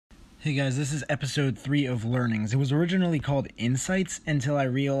Hey guys, this is episode 3 of Learnings. It was originally called Insights until I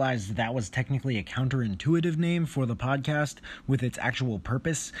realized that was technically a counterintuitive name for the podcast with its actual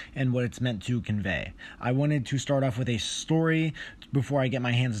purpose and what it's meant to convey. I wanted to start off with a story before I get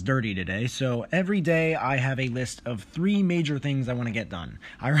my hands dirty today. So every day I have a list of 3 major things I want to get done.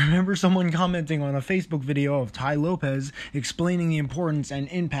 I remember someone commenting on a Facebook video of Ty Lopez explaining the importance and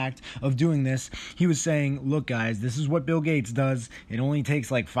impact of doing this. He was saying, look guys, this is what Bill Gates does. It only takes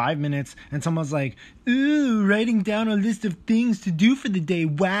like 5 minutes. And someone's like, ooh, writing down a list of things to do for the day.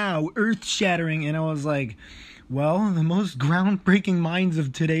 Wow, earth-shattering. And I was like, well, the most groundbreaking minds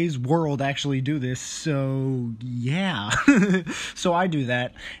of today's world actually do this, so yeah. So I do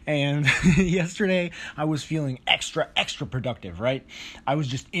that, and yesterday I was feeling extra productive, right? I was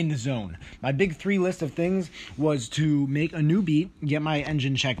just in the zone. My big 3 list of things was to make a new beat, get my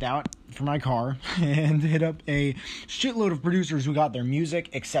engine checked out for my car, and hit up a shitload of producers who got their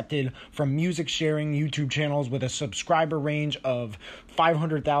music accepted from music sharing YouTube channels with a subscriber range of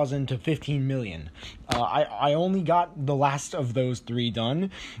 500,000 to 15 million. I only got the last of those 3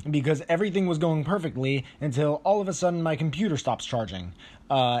 done because everything was going perfectly until all of a sudden my computer stops charging.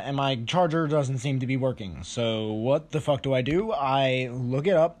 And my charger doesn't seem to be working. So what the fuck do? I look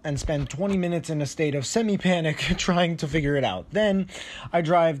it up and spend 20 minutes in a state of semi-panic trying to figure it out. Then I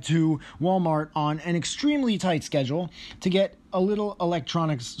drive to Walmart on an extremely tight schedule to get a little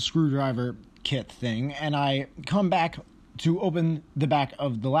electronics screwdriver kit thing, and I come back to open the back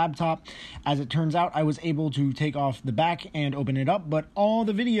of the laptop. As it turns out, I was able to take off the back and open it up, but all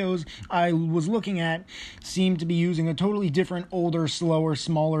the videos I was looking at seemed to be using a totally different, older, slower,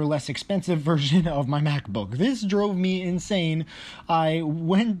 smaller, less expensive version of my MacBook. This drove me insane. I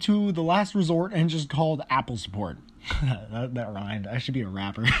went to the last resort and just called Apple support. that rhymed. I should be a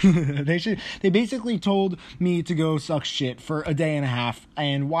rapper. They basically told me to go suck shit for a day and a half,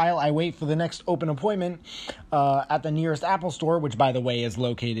 and while I wait for the next open appointment at the nearest Apple store, which by the way is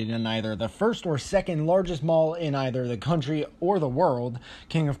located in either the first or second largest mall in either the country or the world,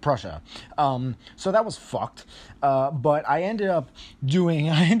 King of Prussia. So that was fucked. But I ended up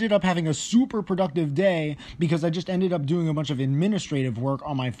having a super productive day because I just ended up doing a bunch of administrative work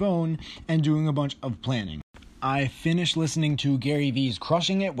on my phone and doing a bunch of planning. I finished listening to Gary V's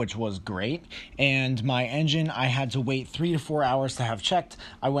Crushing It, which was great, and my engine, I had to wait 3 to 4 hours to have checked.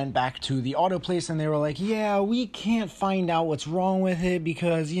 I went back to the auto place, and they were like, yeah, we can't find out what's wrong with it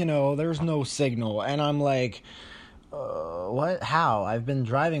because, there's no signal. And I'm like, what? How? I've been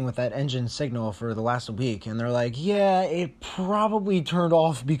driving with that engine signal for the last week. And they're like, yeah, it probably turned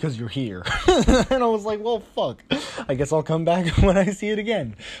off because you're here. And I was like, well, fuck. I guess I'll come back when I see it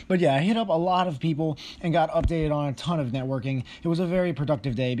again. But yeah, I hit up a lot of people and got updated on a ton of networking. It was a very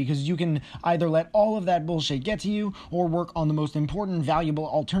productive day because you can either let all of that bullshit get to you or work on the most important, valuable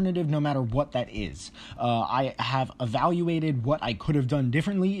alternative no matter what that is. I have evaluated what I could have done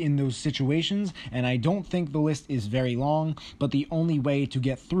differently in those situations, and I don't think the list is very long, but the only way to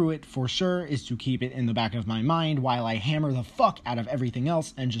get through it for sure is to keep it in the back of my mind while I hammer the fuck out of everything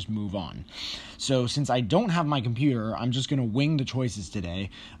else and just move on. So since I don't have my computer, I'm just going to wing the choices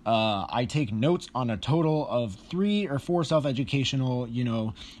today. I take notes on a total of 3 or 4 self-educational,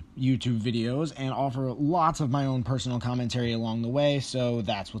 YouTube videos and offer lots of my own personal commentary along the way, so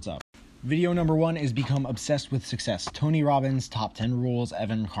that's what's up. Video number 1 is Become Obsessed with Success. Tony Robbins, Top 10 Rules,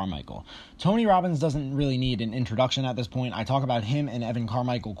 Evan Carmichael. Tony Robbins doesn't really need an introduction at this point. I talk about him and Evan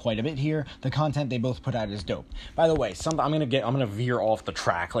Carmichael quite a bit here. The content they both put out is dope. By the way, I'm gonna veer off the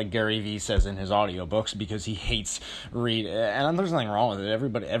track like Gary Vee says in his audiobooks because he hates read, and there's nothing wrong with it.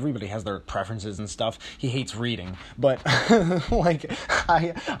 Everybody has their preferences and stuff. He hates reading, but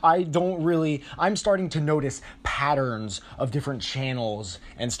I don't really. I'm starting to notice patterns of different channels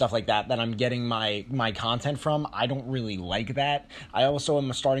and stuff like that I'm getting my content from. I don't really like that. I also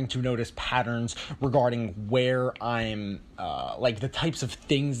am starting to notice patterns regarding where I'm, the types of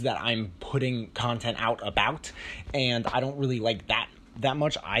things that I'm putting content out about, and I don't really like that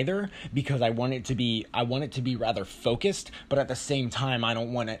much either because I want it to be rather focused, but at the same time I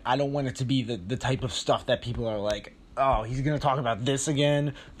don't want it to be the type of stuff that people are like, oh, he's going to talk about this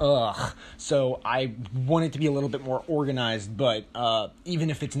again? Ugh. So I want it to be a little bit more organized, but even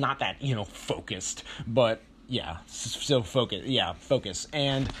if it's not that, focused, but yeah, so focus.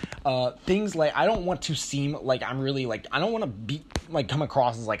 And things like, I don't want to seem like I'm really, I don't want to be, come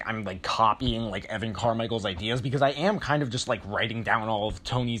across as, I'm, copying, Evan Carmichael's ideas, because I am kind of just, writing down all of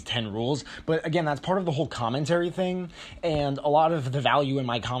Tony's 10 rules. But, again, that's part of the whole commentary thing, and a lot of the value in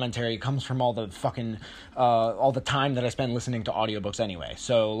my commentary comes from all the fucking, all the time that I spend listening to audiobooks anyway.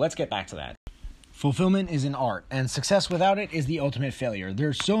 So let's get back to that. Fulfillment is an art, and success without it is the ultimate failure.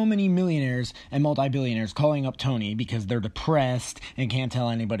 There's so many millionaires and multi-billionaires calling up Tony because they're depressed and can't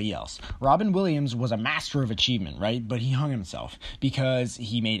tell anybody else. Robin Williams was a master of achievement, right? But he hung himself because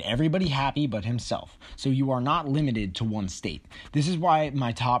he made everybody happy but himself. So you are not limited to one state. This is why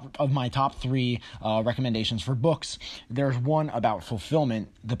my top three recommendations for books, there's one about fulfillment,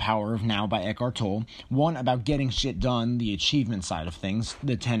 The Power of Now by Eckhart Tolle, one about getting shit done, the achievement side of things,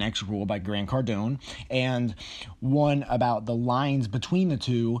 the 10X Rule by Grant Cardone, and one about the lines between the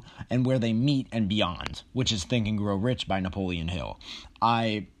two and where they meet and beyond, which is Think and Grow Rich by Napoleon Hill.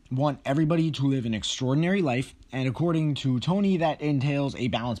 I want everybody to live an extraordinary life, and according to Tony, that entails a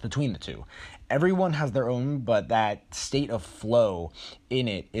balance between the two. Everyone has their own, but that state of flow in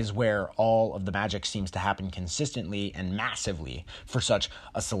it is where all of the magic seems to happen consistently and massively for such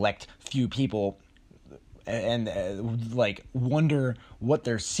a select few people, and wonder what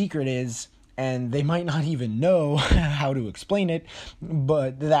their secret is. And they might not even know how to explain it,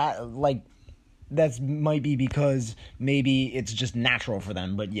 but that might be because maybe it's just natural for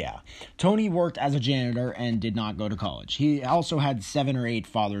them. But yeah, Tony worked as a janitor and did not go to college. He also had 7 or 8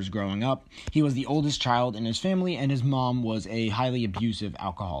 fathers growing up. He was the oldest child in his family, and his mom was a highly abusive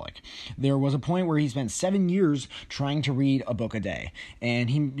alcoholic. There was a point where he spent 7 years trying to read a book a day, and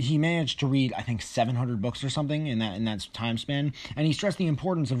he managed to read, I think, 700 books or something in that time span, and he stressed the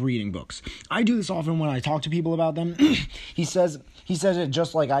importance of reading books. I do this often when I talk to people about them. He says it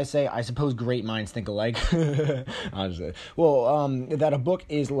just like I say. I suppose great minds think alike. Honestly. That a book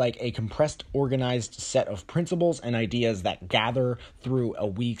is like a compressed, organized set of principles and ideas that gather through a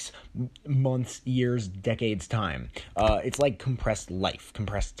week's, months, years, decades time. It's like compressed life,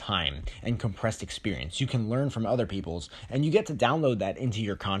 compressed time, and compressed experience. You can learn from other people's, and you get to download that into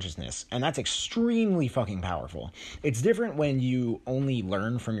your consciousness, and that's extremely fucking powerful. It's different when you only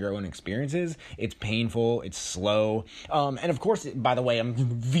learn from your own experiences. It's painful, it's slow, and of course, by the way, I'm going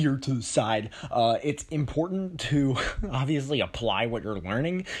to veer to the side. It's important to obviously apply what you're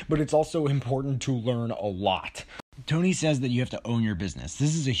learning, but it's also important to learn a lot. Tony says that you have to own your business.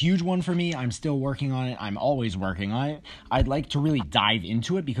 This is a huge one for me. I'm still working on it. I'm always working on it. I'd like to really dive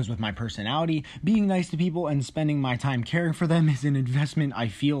into it because with my personality, being nice to people and spending my time caring for them is an investment I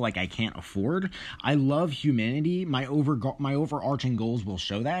feel like I can't afford. I love humanity. My overarching goals will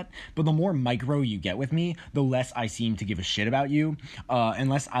show that, but the more micro you get with me, the less I seem to give a shit about you,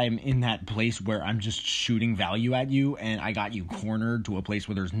 unless I'm in that place where I'm just shooting value at you and I got you cornered to a place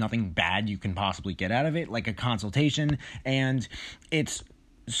where there's nothing bad you can possibly get out of it, like a consultation. And it's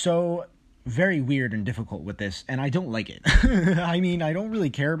so very weird and difficult with this, and I don't like it. I mean, I don't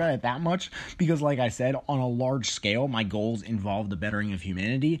really care about it that much because, like I said, on a large scale, my goals involve the bettering of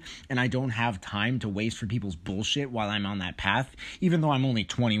humanity, and I don't have time to waste for people's bullshit while I'm on that path, even though I'm only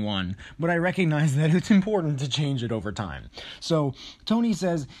 21, but I recognize that it's important to change it over time. So, Tony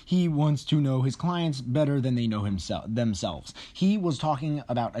says he wants to know his clients better than they know themselves. He was talking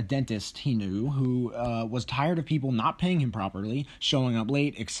about a dentist he knew who was tired of people not paying him properly, showing up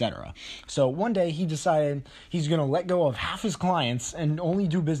late, etc. So one day he decided he's going to let go of half his clients and only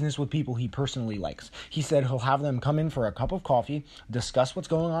do business with people he personally likes. He said he'll have them come in for a cup of coffee, discuss what's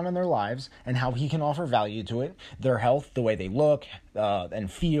going on in their lives and how he can offer value to it, their health, the way they look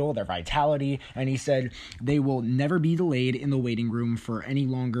and feel, their vitality. And he said they will never be delayed in the waiting room for any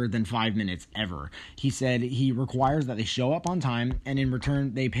longer than 5 minutes ever. He said he requires that they show up on time, and in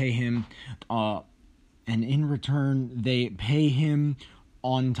return they pay him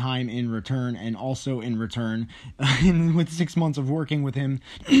on time in return, and also in return, with 6 months of working with him,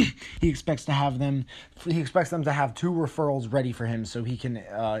 he expects them to have 2 referrals ready for him so he can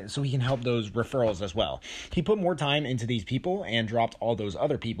help those referrals as well. He put more time into these people and dropped all those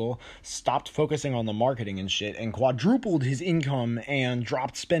other people, stopped focusing on the marketing and shit, and quadrupled his income and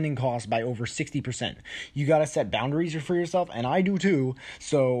dropped spending costs by over 60%. You gotta set boundaries for yourself, and I do too,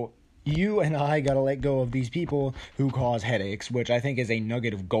 so you and I gotta let go of these people who cause headaches, which I think is a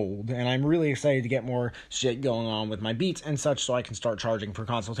nugget of gold, and I'm really excited to get more shit going on with my beats and such so I can start charging for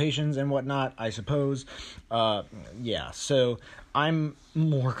consultations and whatnot, I suppose. So I'm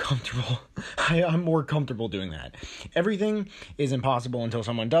more comfortable. I'm more comfortable doing that. Everything is impossible until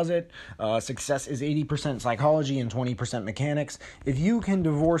someone does it. Success is 80% psychology and 20% mechanics. If you can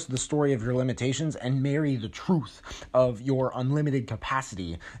divorce the story of your limitations and marry the truth of your unlimited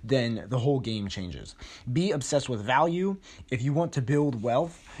capacity, then the whole game changes. Be obsessed with value. If you want to build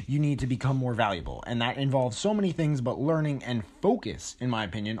wealth, you need to become more valuable. And that involves so many things, but learning and focus, in my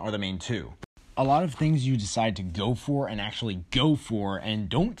opinion, are the main two. a lot of things you decide to go for and actually go for and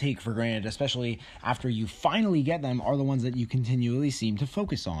don't take for granted, especially after you finally get them, are the ones that you continually seem to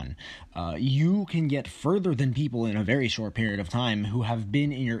focus on. You can get further than people in a very short period of time who have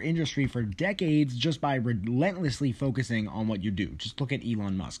been in your industry for decades just by relentlessly focusing on what you do. Just look at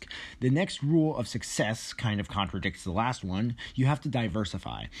Elon Musk. The next rule of success kind of contradicts the last one. You have to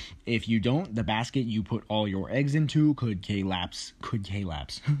diversify. If you don't, the basket you put all your eggs into could collapse.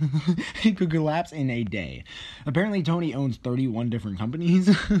 It could collapse in a day. Apparently, Tony owns 31 different companies,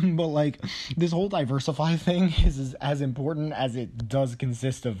 but like this whole diversify thing is as important as it does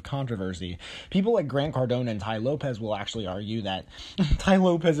consist of controversy. People like Grant Cardone and Ty Lopez will actually argue that Ty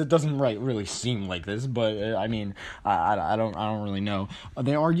Lopez, it doesn't really seem like this, but I mean, I don't really know.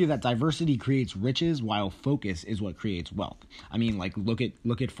 They argue that diversity creates riches while focus is what creates wealth. I mean, like look at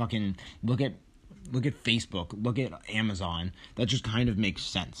Facebook, look at Amazon. That just kind of makes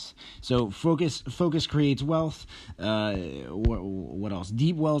sense. So focus creates wealth. What else?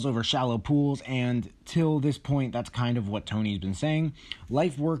 Deep wells over shallow pools. And till this point, that's kind of what Tony's been saying.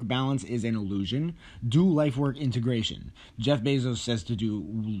 Life-work balance is an illusion. Do life-work integration. Jeff Bezos says to do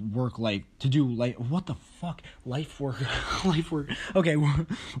work-life. What the fuck? Life-work. Okay,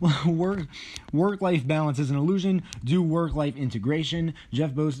 work-life balance is an illusion. Do work-life integration.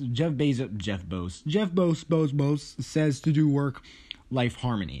 Jeff Bezos says to do work-life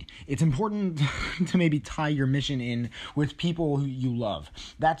harmony. It's important to maybe tie your mission in with people who you love.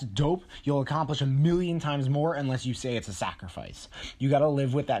 That's dope. You'll accomplish 1,000,000 times more unless you say it's a sacrifice. You gotta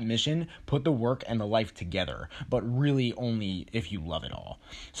live with that mission, put the work and the life together, but really only if you love it all.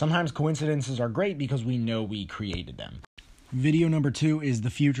 Sometimes coincidences are great because we know we created them. Video number 2 is the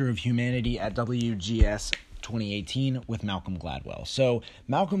future of humanity at WGS 2018 with Malcolm Gladwell. So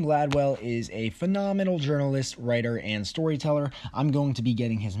Malcolm Gladwell is a phenomenal journalist, writer, and storyteller. I'm going to be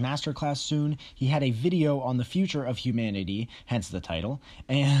getting his masterclass soon. He had a video on the future of humanity, hence the title,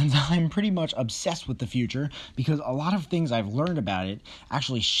 and I'm pretty much obsessed with the future because a lot of things I've learned about it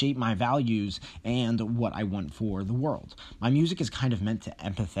actually shape my values and what I want for the world. My music is kind of meant to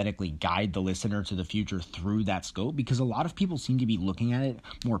empathetically guide the listener to the future through that scope because a lot of people seem to be looking at it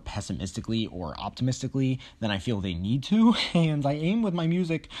more pessimistically or optimistically than I feel they need to, and I aim with my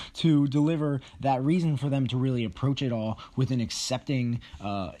music to deliver that reason for them to really approach it all with an accepting,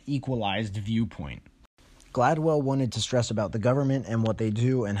 equalized viewpoint. Gladwell wanted to stress about the government and what they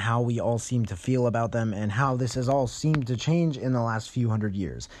do and how we all seem to feel about them and how this has all seemed to change in the last few hundred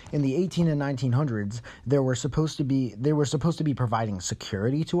years. In the 18 and 1900s, they were supposed to be providing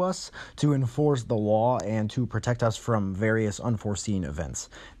security to us, to enforce the law, and to protect us from various unforeseen events.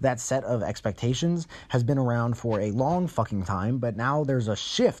 That set of expectations has been around for a long fucking time, but now there's a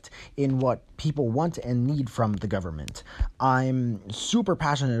shift in what people want and need from the government. I'm super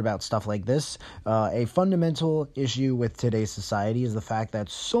passionate about stuff like this. A fundamental issue with today's society is the fact that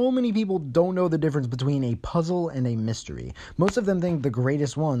so many people don't know the difference between a puzzle and a mystery. Most of them think the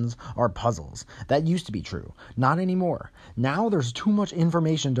greatest ones are puzzles. That used to be true. Not anymore. Now there's too much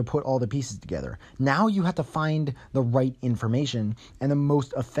information to put all the pieces together. Now you have to find the right information, and the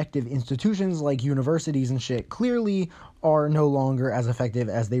most effective institutions like universities and shit clearly are no longer as effective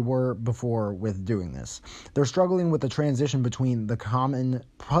as they were before with doing this. They're struggling with the transition between the common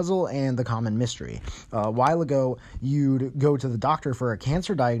puzzle and the common mystery. A while ago, you'd go to the doctor for a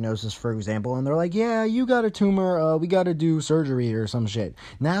cancer diagnosis, for example, and they're like, yeah, you got a tumor, we got to do surgery or some shit.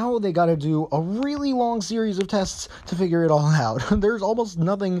 Now they got to do a really long series of tests to figure it all out. There's almost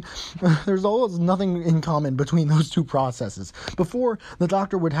nothing in common between those two processes. Before, the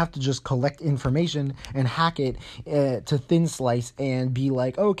doctor would have to just collect information and hack it to thin slice and be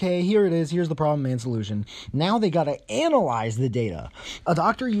like, okay, here it is, here's the problem and solution. Now they gotta analyze the data. A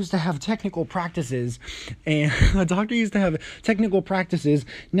doctor used to have technical practices, now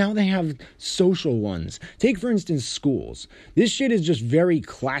they have social ones. Take, for instance, schools. This shit is just very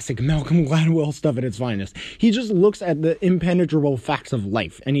classic Malcolm Gladwell stuff at its finest. He just looks at the impenetrable facts of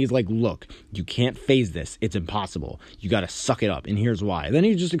life, and he's like, look, you can't phase this. It's impossible. You gotta suck it up, and here's why. Then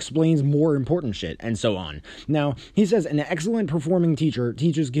he just explains more important shit, and so on. Now, he says an excellent performing teacher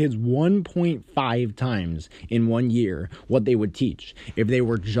teaches kids 1.5 times in 1 year what they would teach if they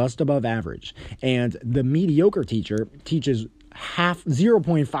were just above average. And the mediocre teacher teaches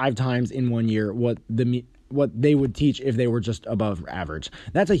 0.5 times in 1 year what they would teach if they were just above average.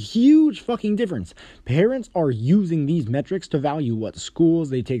 That's a huge fucking difference. Parents are using these metrics to value what schools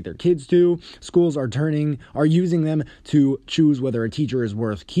they take their kids to. Schools are using them to choose whether a teacher is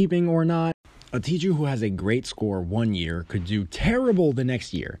worth keeping or not. A teacher who has a great score one year could do terrible the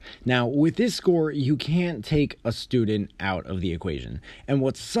next year. Now, with this score, you can't take a student out of the equation. And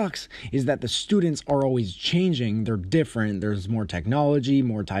what sucks is that the students are always changing. They're different. There's more technology,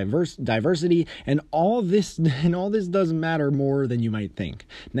 more diversity, and all this doesn't matter more than you might think.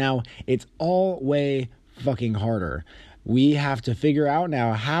 Now, it's all way fucking harder. We have to figure out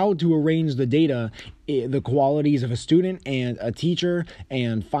now how to arrange the data, the qualities of a student and a teacher,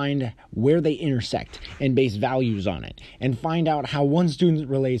 and find where they intersect and base values on it, and find out how one student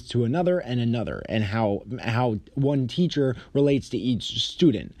relates to another, and how one teacher relates to each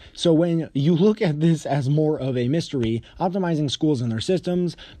student. So when you look at this as more of a mystery, optimizing schools and their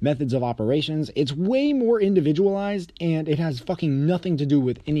systems, methods of operations, it's way more individualized, and it has fucking nothing to do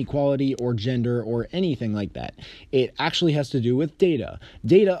with inequality or gender or anything like that. It actually has to do with data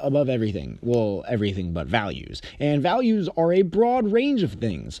above everything. Well, everything but values. And values are a broad range of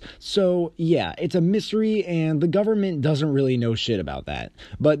things. So yeah, it's a mystery, and the government doesn't really know shit about that.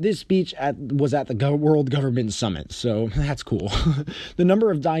 But this speech was at the World Government Summit, so that's cool. The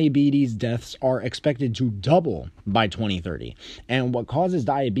number of diabetes deaths are expected to double by 2030. And what causes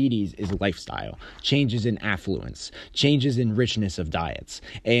diabetes is lifestyle, changes in affluence, changes in richness of diets.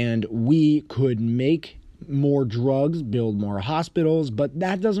 And we could make more drugs, build more hospitals, but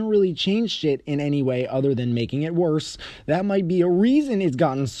that doesn't really change shit in any way other than making it worse. That might be a reason it's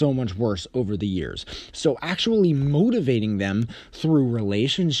gotten so much worse over the years. So actually motivating them through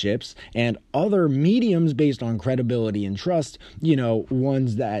relationships and other mediums based on credibility and trust,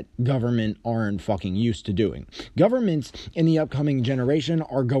 ones that government aren't fucking used to doing. Governments in the upcoming generation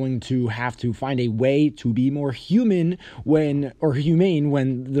are going to have to find a way to be more humane when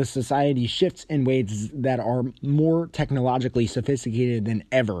the society shifts in ways that are more technologically sophisticated than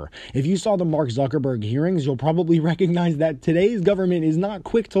ever. If you saw the Mark Zuckerberg hearings, you'll probably recognize that today's government is not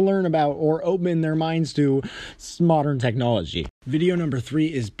quick to learn about or open their minds to modern technology. Video number 3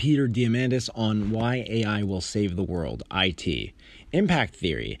 is Peter Diamandis on why AI will save the world, IT. Impact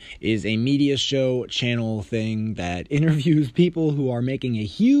Theory is a media show channel thing that interviews people who are making a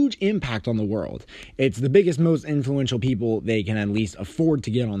huge impact on the world. It's the biggest, most influential people they can at least afford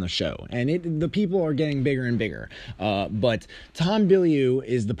to get on the show. And the people are getting bigger and bigger. But Tom Bilyeu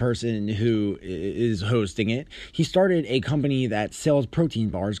is the person who is hosting it. He started a company that sells protein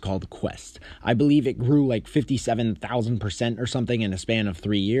bars called Quest. I believe it grew like 57,000% or something in a span of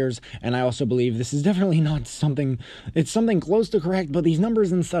 3 years. And I also believe this is definitely not something, it's something close to correct, but these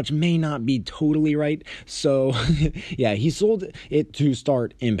numbers and such may not be totally right. So yeah, he sold it to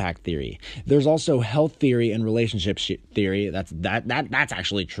start Impact Theory. There's also health theory and relationship theory. That's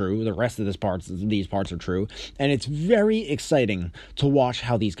actually true. The rest of these parts are true. And it's very exciting to watch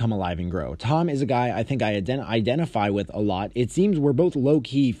how these come alive and grow. Tom is a guy I think I identify with a lot. It seems we're both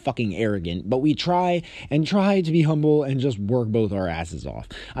low-key fucking arrogant, but we try to be humble and just work both our asses off.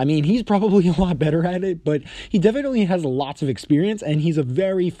 I mean, he's probably a lot better at it, but he definitely has lots of experience, and he's a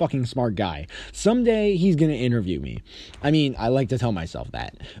very fucking smart guy. Someday he's gonna interview me. I mean, I like to tell myself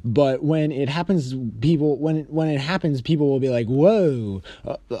that, but when it happens, people will be like, whoa,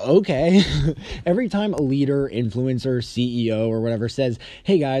 okay. Every time a leader, influencer, CEO, or whatever says,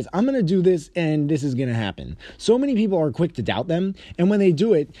 hey guys, I'm gonna do this and this is gonna happen, so many people are quick to doubt them, and when they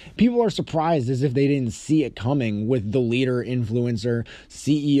do it, people are surprised as if they didn't see it coming with the leader, influencer,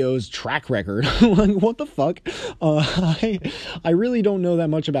 CEO's track record. Like, what the fuck? I really don't know that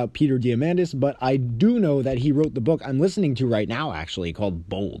much about Peter Diamandis, but I do know that he wrote the book I'm listening to right now, actually, called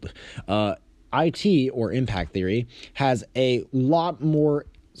Bold. IT, or Impact Theory, has a lot more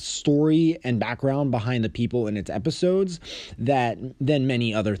story and background behind the people in its episodes than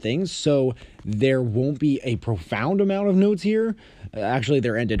many other things, so there won't be a profound amount of notes here. Actually,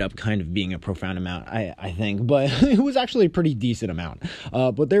 there ended up kind of being a profound amount, I think, but it was actually a pretty decent amount.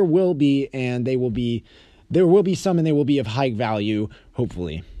 But there will be some, and they will be of high value,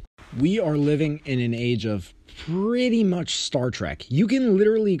 hopefully. We are living in an age of pretty much Star Trek. You can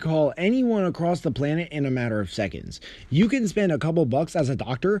literally call anyone across the planet in a matter of seconds. You can spend a couple bucks as a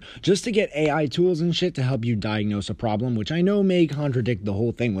doctor just to get AI tools and shit to help you diagnose a problem, which I know may contradict the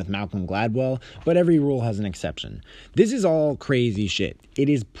whole thing with Malcolm Gladwell, but every rule has an exception. This is all crazy shit. It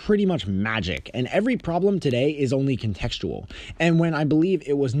is pretty much magic, and every problem today is only contextual. And when I believe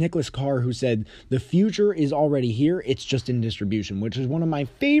it was Nicholas Carr who said, the future is already here, it's just in distribution, which is one of my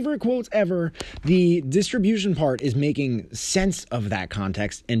favorite quotes ever. The distribution part is making sense of that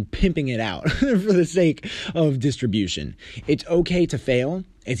context and pimping it out for the sake of distribution. It's okay to fail.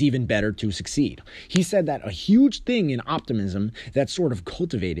 it's even better to succeed. He said that a huge thing in optimism that's sort of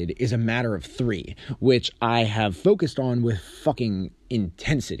cultivated is a matter of three, which I have focused on with fucking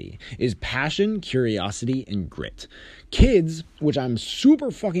intensity, is passion, curiosity, and grit. Kids, which I'm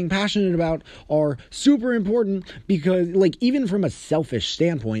super fucking passionate about, are super important because, like, even from a selfish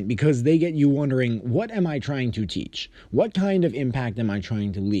standpoint, because they get you wondering, what am I trying to teach? What kind of impact am I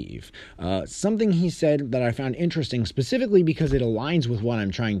trying to leave? Something he said that I found interesting, specifically because it aligns with what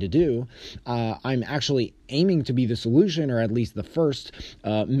I'm trying to do. I'm actually aiming to be the solution, or at least the first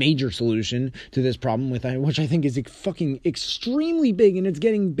major solution to this problem, which I think is fucking extremely big, and it's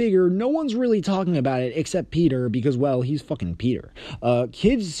getting bigger. No one's really talking about it except Peter, because, well, he's fucking Peter.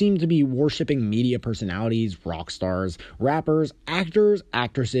 Kids seem to be worshiping media personalities, rock stars, rappers, actors,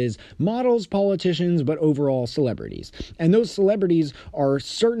 actresses, models, politicians, but overall celebrities. And those celebrities are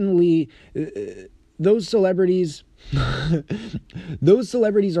certainly... Those celebrities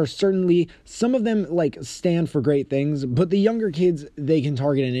are certainly, some of them, like, stand for great things, but the younger kids, they can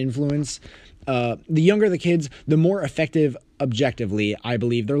target and influence. The younger the kids, the more effective, objectively, I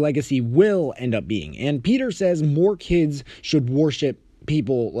believe, their legacy will end up being. And Peter says more kids should worship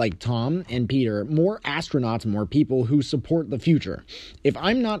people like Tom and Peter, more astronauts, more people who support the future. If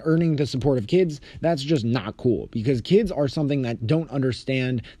I'm not earning the support of kids, that's just not cool, because kids are something that don't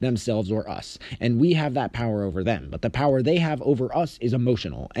understand themselves or us, and we have that power over them. But the power they have over us is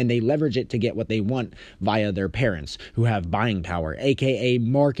emotional, and they leverage it to get what they want via their parents, who have buying power, aka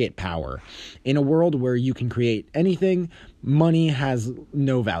market power. In a world where you can create anything, money has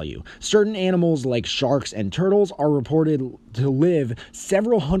no value. Certain animals like sharks and turtles are reported to live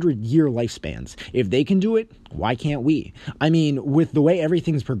several hundred-year lifespans. If they can do it, why can't we? I mean, with the way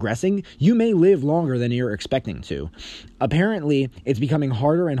everything's progressing, you may live longer than you're expecting to. Apparently, it's becoming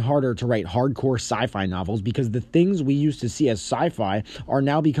harder and harder to write hardcore sci-fi novels because the things we used to see as sci-fi are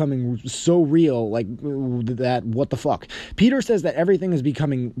now becoming so real, like, that what the fuck. Peter says that everything is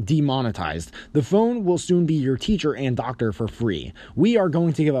becoming demonetized. The phone will soon be your teacher and doctor for free. We are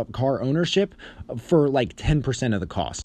going to give up car ownership for like 10% of the cost.